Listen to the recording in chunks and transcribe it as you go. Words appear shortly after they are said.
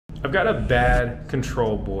I've got a bad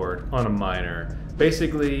control board on a miner.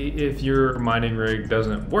 Basically, if your mining rig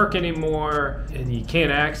doesn't work anymore and you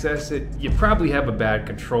can't access it, you probably have a bad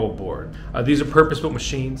control board. These are purpose-built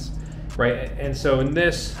machines, right? And so in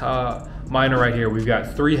this miner right here, we've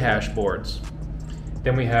got 3 hash boards.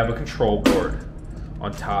 Then we have a control board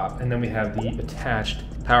on top, and then we have the attached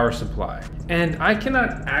power supply. And I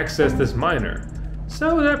cannot access this miner,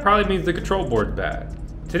 so that probably means the control board's bad.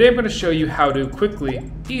 Today I'm going to show you how to quickly,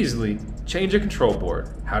 easily change a control board,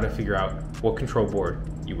 how to figure out what control board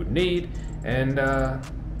you would need, and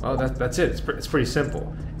well, that's it. It's pretty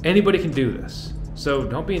simple. Anybody can do this, so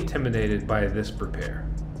don't be intimidated by this repair.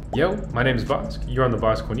 Yo, my name is Vosk. You're on the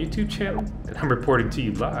VoskCoin YouTube channel, and I'm reporting to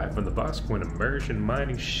you live from the VoskCoin immersion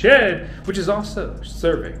mining shed, which is also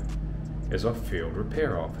serving as a field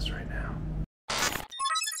repair office right now.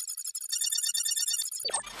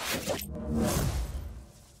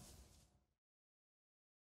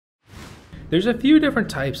 There's a few different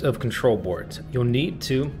types of control boards. You'll need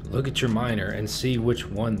to look at your miner and see which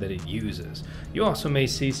one that it uses. You also may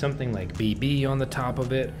see something like BB on the top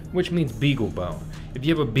of it, which means beagle bone. If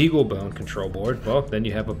you have a beagle bone control board, well, then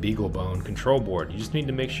you have a beagle bone control board. You just need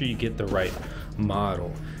to make sure you get the right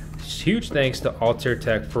model. Huge thanks to Altair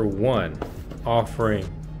Tech for one, offering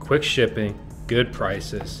quick shipping, good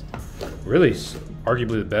prices, really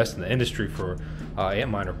arguably the best in the industry for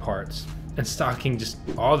Antminer parts, and stocking just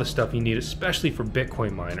all the stuff you need, especially for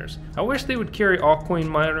Bitcoin miners. I wish they would carry altcoin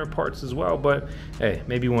miner parts as well, but hey,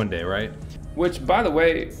 maybe one day, right? Which, by the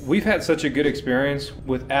way, we've had such a good experience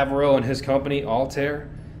with Averell and his company, Altair,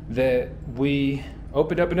 that we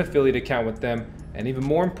opened up an affiliate account with them, and even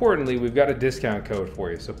more importantly, we've got a discount code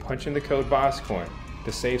for you. So punch in the code VoskCoin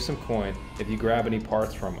to save some coin if you grab any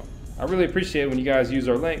parts from them. I really appreciate it when you guys use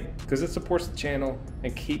our link, because it supports the channel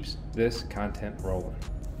and keeps this content rolling.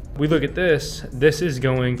 We look at this is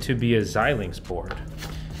going to be a Xilinx board.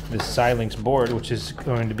 This Xilinx board, which is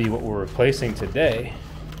going to be what we're replacing today,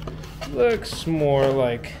 looks more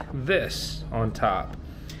like this on top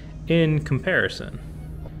in comparison.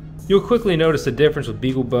 You'll quickly notice the difference with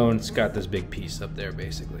beagle bone. It's got this big piece up there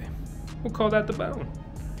basically. We'll call that the bone.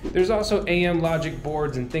 There's also AM logic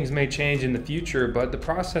boards, and things may change in the future, but the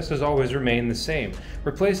process has always remained the same.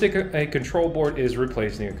 Replacing a control board is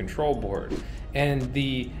replacing a control board. And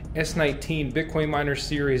the S19 Bitcoin Antminer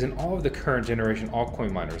Series and all of the current generation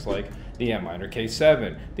altcoin miners like the Antminer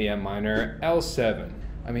K7, the Antminer L7,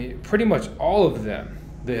 I mean pretty much all of them,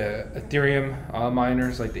 the Ethereum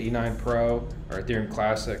miners like the E9 Pro or Ethereum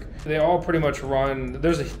Classic, they all pretty much run,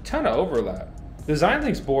 there's a ton of overlap. The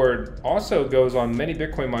Xilinx board also goes on many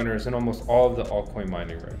Bitcoin miners and almost all of the altcoin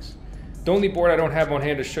mining rigs. The only board I don't have on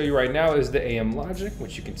hand to show you right now is the AM Logic,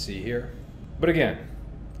 which you can see here. But again,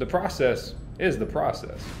 the process is the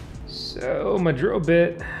process. So my drill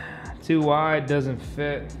bit, too wide, doesn't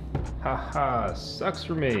fit. Haha, sucks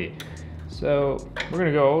for me. So we're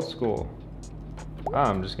gonna go old school.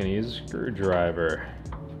 I'm just gonna use a screwdriver.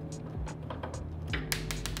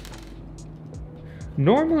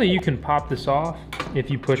 Normally you can pop this off if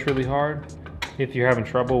you push really hard, if you're having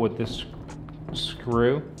trouble with this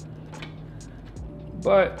screw.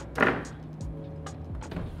 But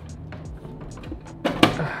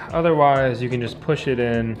otherwise you can just push it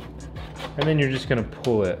in, and then you're just gonna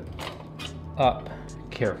pull it up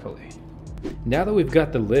carefully. Now that we've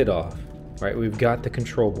got the lid off, right, we've got the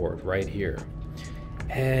control board right here.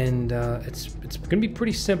 And it's gonna be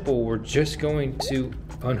pretty simple. We're just going to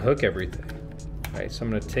unhook everything. Right, so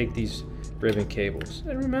I'm going to take these ribbon cables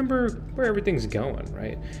and remember where everything's going,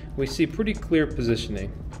 right? We see pretty clear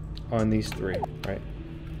positioning on these 3, right?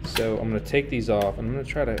 So I'm going to take these off, and I'm going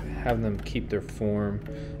to try to have them keep their form.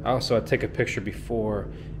 Also, I take a picture before,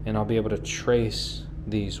 and I'll be able to trace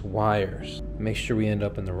these wires. Make sure we end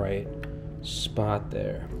up in the right spot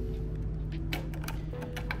there.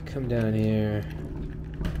 Come down here.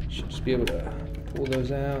 Should just be able to pull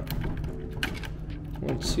those out.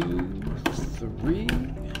 1, 2, 3,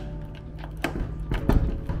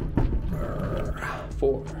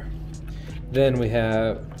 4. Then we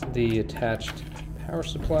have the attached power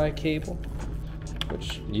supply cable,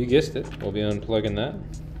 which you guessed it, we'll be unplugging that.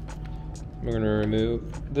 We're going to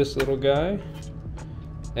remove this little guy,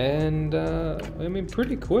 and I mean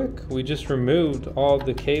pretty quick. We just removed all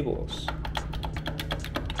the cables.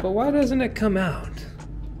 But why doesn't it come out?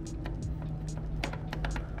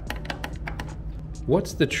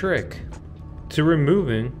 What's the trick to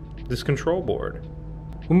removing this control board?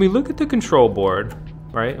 When we look at the control board,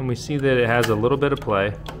 right, and we see that it has a little bit of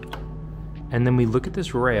play, and then we look at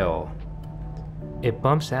this rail, it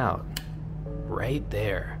bumps out right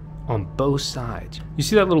there on both sides. You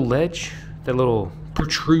see that little ledge, that little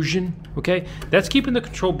protrusion, okay? That's keeping the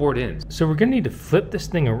control board in. So we're gonna need to flip this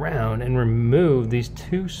thing around and remove these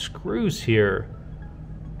 2 screws here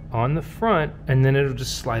on the front, and then it'll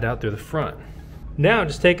just slide out through the front. Now,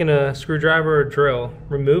 just taking a screwdriver or drill,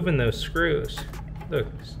 removing those screws. Look,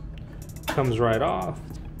 comes right off.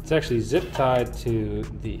 It's actually zip tied to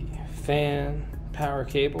the fan power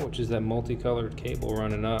cable, which is that multicolored cable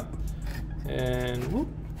running up. And whoop,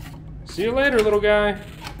 see you later, little guy.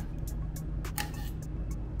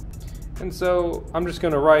 And so I'm just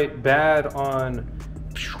gonna write bad on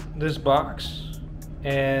this box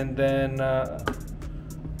and then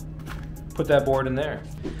put that board in there.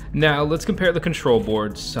 Now let's compare the control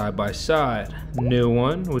boards side by side. New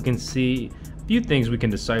one, we can see a few things we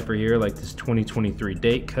can decipher here, like this 2023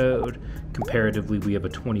 date code. Comparatively, we have a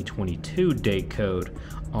 2022 date code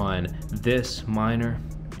on this miner.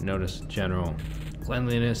 Notice general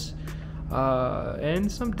cleanliness and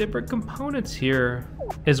some different components here,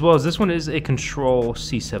 as well as this one is a control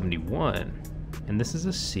C71 and this is a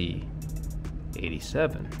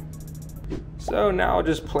C87. So now I'll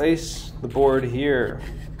just place the board here,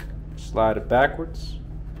 slide it backwards.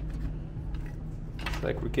 Looks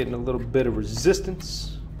like we're getting a little bit of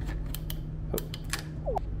resistance.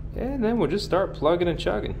 And then we'll just start plugging and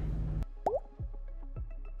chugging.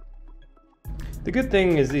 The good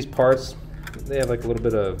thing is these parts, they have like a little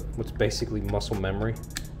bit of what's basically muscle memory,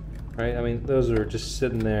 right? I mean, those are just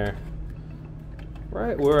sitting there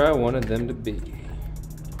right where I wanted them to be.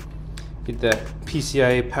 Get that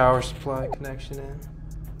PCIe power supply connection in.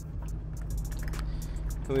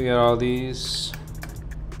 And we got all these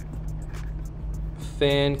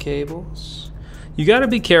fan cables. You gotta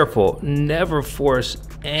be careful, never force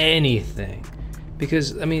anything,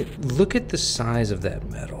 because I mean, look at the size of that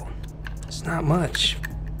metal. It's not much.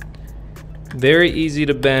 Very easy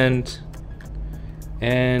to bend,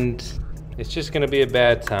 and it's just gonna be a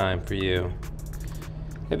bad time for you.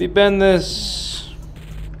 If you bend this,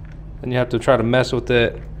 then you have to try to mess with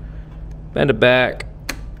it, bend it back,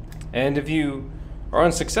 and if you are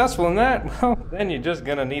unsuccessful in that, well, then you're just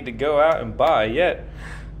gonna need to go out and buy yet,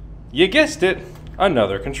 you guessed it,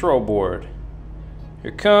 another control board.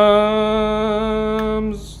 Here comes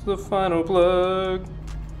the final plug.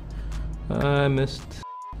 I missed.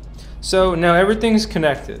 So now everything's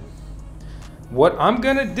connected. What I'm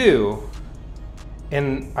gonna do,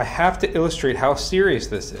 and I have to illustrate how serious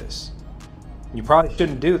this is. You probably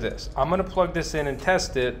shouldn't do this. I'm gonna plug this in and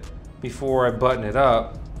test it before I button it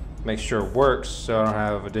up, make sure it works so I don't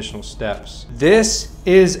have additional steps. This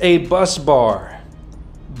is a bus bar.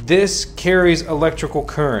 This carries electrical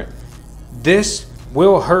current. This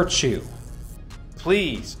will hurt you.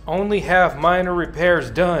 Please only have minor repairs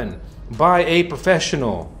done by a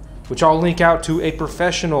professional, which I'll link out to a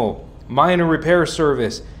professional minor repair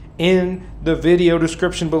service in the video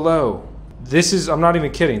description below. This is, I'm not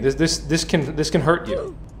even kidding, this can hurt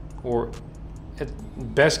you, or at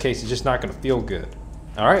best case it's just not gonna feel good.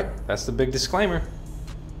 All right, that's the big disclaimer.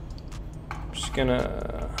 I'm just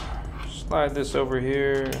gonna slide this over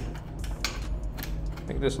here,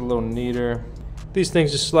 make this a little neater. These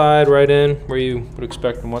things just slide right in where you would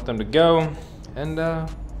expect and want them to go, and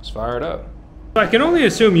let's fire it up. I can only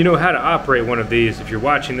assume you know how to operate one of these if you're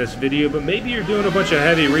watching this video, but maybe you're doing a bunch of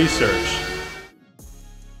heavy research.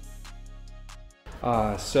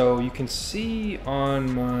 So you can see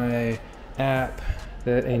on my app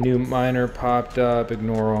that a new miner popped up.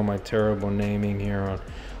 Ignore all my terrible naming here on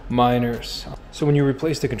miners. So when you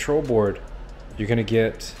replace the control board, you're gonna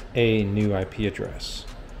get a new IP address.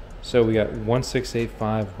 So we got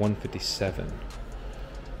 168.5.157.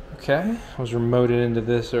 Okay, I was remoted into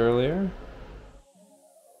this earlier.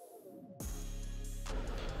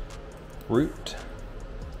 Root.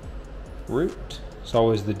 It's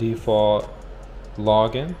always the default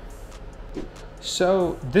login.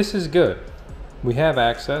 So this is good. We have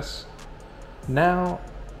access. Now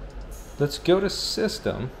let's go to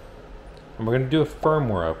system, and we're going to do a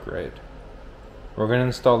firmware upgrade. We're going to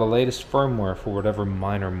install the latest firmware for whatever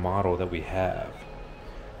miner model that we have.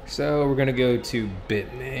 So we're going to go to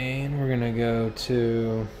Bitmain. We're going to go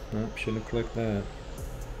to, oh, shouldn't have clicked that.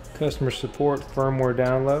 Customer support firmware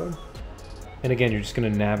download. And again, you're just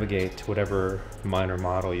going to navigate to whatever miner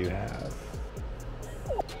model you have.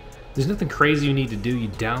 There's nothing crazy you need to do. You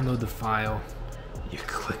download the file, you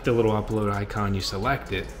click the little upload icon, you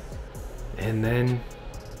select it, and then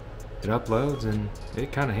it uploads and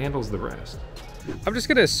it kind of handles the rest. I'm just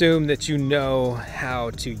gonna assume that you know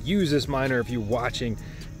how to use this miner if you're watching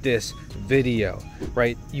this video,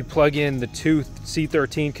 right? You plug in the two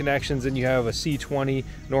C13 connections and you have a C20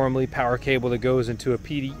 normally power cable that goes into a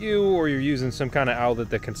PDU, or you're using some kind of outlet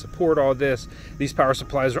that can support all this. These power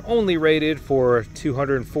supplies are only rated for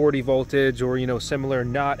 240 voltage or, you know, similar,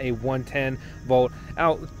 not a 110 volt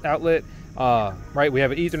outlet. Right, we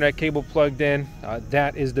have an Ethernet cable plugged in.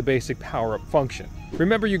 That is the basic power up function.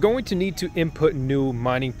 Remember, you're going to need to input new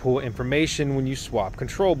mining pool information when you swap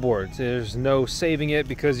control boards. There's no saving it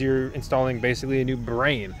because you're installing basically a new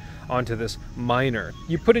brain onto this miner.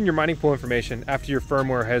 You put in your mining pool information after your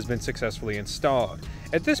firmware has been successfully installed.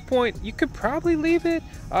 At this point, you could probably leave it,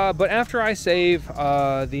 but after I save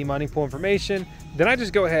the mining pool information, then I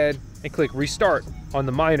just go ahead and click restart on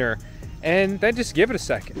the miner, and then just give it a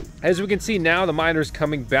second. As we can see now, the miner is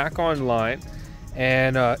coming back online,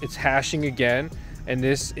 and it's hashing again. And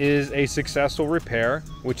this is a successful repair,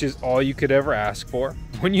 which is all you could ever ask for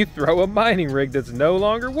when you throw a mining rig that's no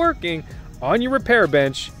longer working on your repair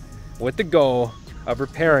bench with the goal of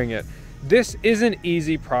repairing it. This is an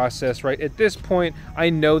easy process, right? At this point,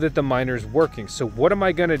 I know that the miner is working. So what am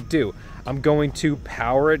I gonna do? I'm going to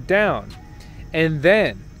power it down and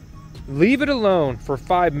then leave it alone for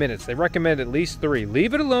 5 minutes. They recommend at least 3.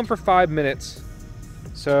 Leave it alone for 5 minutes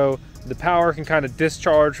so the power can kind of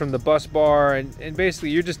discharge from the bus bar, and basically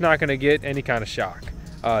you're just not going to get any kind of shock.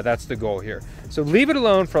 That's the goal here. So leave it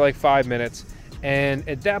alone for like 5 minutes, and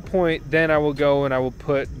at that point then I will go and I will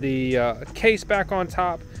put the case back on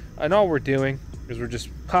top, and all we're doing is we're just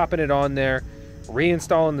popping it on there,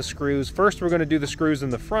 reinstalling the screws. First we're going to do the screws in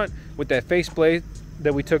the front with that faceplate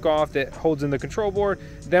that we took off that holds in the control board.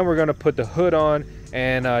 Then we're going to put the hood on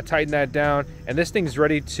and tighten that down, and this thing's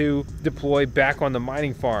ready to deploy back on the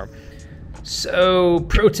mining farm. So,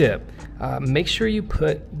 pro tip, make sure you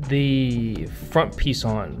put the front piece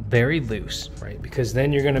on very loose, right? Because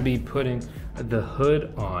then you're going to be putting the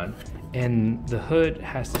hood on, and the hood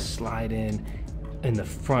has to slide in the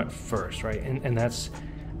front first, right? And that's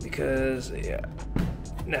because, yeah,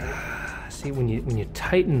 see, when you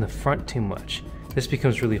tighten the front too much, this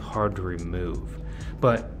becomes really hard to remove.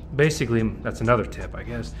 But basically, that's another tip, I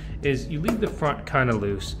guess, is you leave the front kind of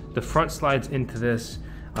loose. The front slides into this.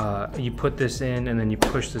 You put this in, and then you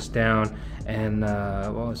push this down, and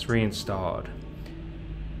well, it's reinstalled.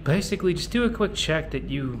 Basically, just do a quick check that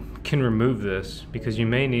you can remove this, because you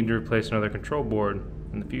may need to replace another control board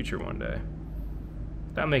in the future one day,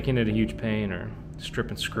 without making it a huge pain or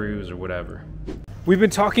stripping screws or whatever. We've been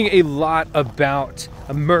talking a lot about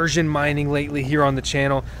immersion mining lately here on the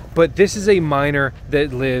channel, but this is a miner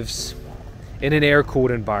that lives in an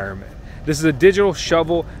air-cooled environment. This is a digital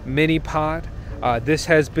shovel mini pod. This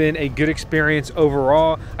has been a good experience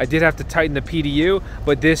overall. I did have to tighten the PDU,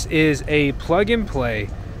 but this is a plug-and-play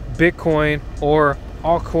Bitcoin or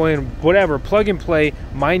altcoin, whatever, plug-and-play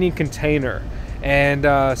mining container.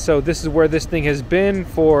 And so this is where this thing has been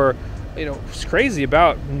for, you know, it's crazy,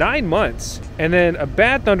 about 9 months. And then a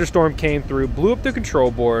bad thunderstorm came through, blew up the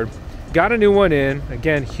control board, got a new one in.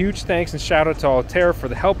 Again, huge thanks and shout out to Altera for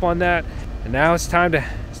the help on that. And now it's time to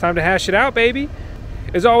hash it out, baby.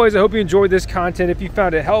 As always, I hope you enjoyed this content. If you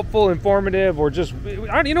found it helpful, informative, or just,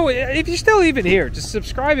 you know, if you're still even here, just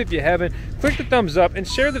subscribe if you haven't. Click the thumbs up and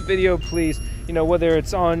share the video, please. You know, whether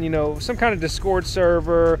it's on, you know, some kind of Discord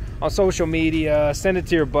server, on social media, send it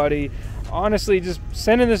to your buddy. Honestly, just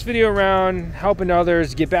sending this video around, helping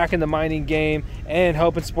others get back in the mining game, and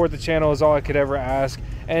helping support the channel is all I could ever ask.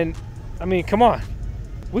 And, I mean, come on.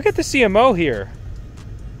 We got the CMO here.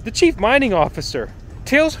 The Chief Mining Officer.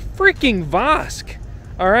 Tails freaking Vosk.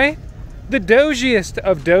 Alright? The dojiest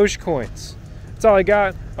of Dogecoins. That's all I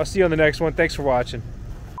got. I'll see you on the next one. Thanks for watching.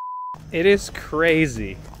 It is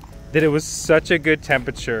crazy that it was such a good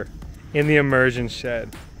temperature in the immersion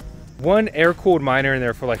shed. One air-cooled miner in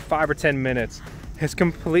there for like 5 or 10 minutes has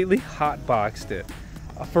completely hotboxed it.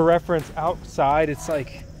 For reference, outside it's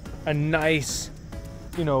like a nice,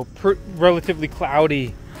 you know, relatively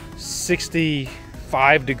cloudy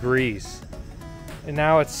 65 degrees. And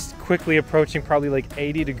now it's quickly approaching probably like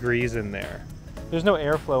 80 degrees in there. There's no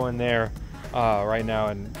airflow in there right now,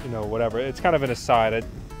 and you know, whatever. It's kind of an aside.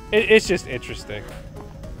 It's just interesting.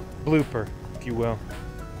 Blooper, if you will.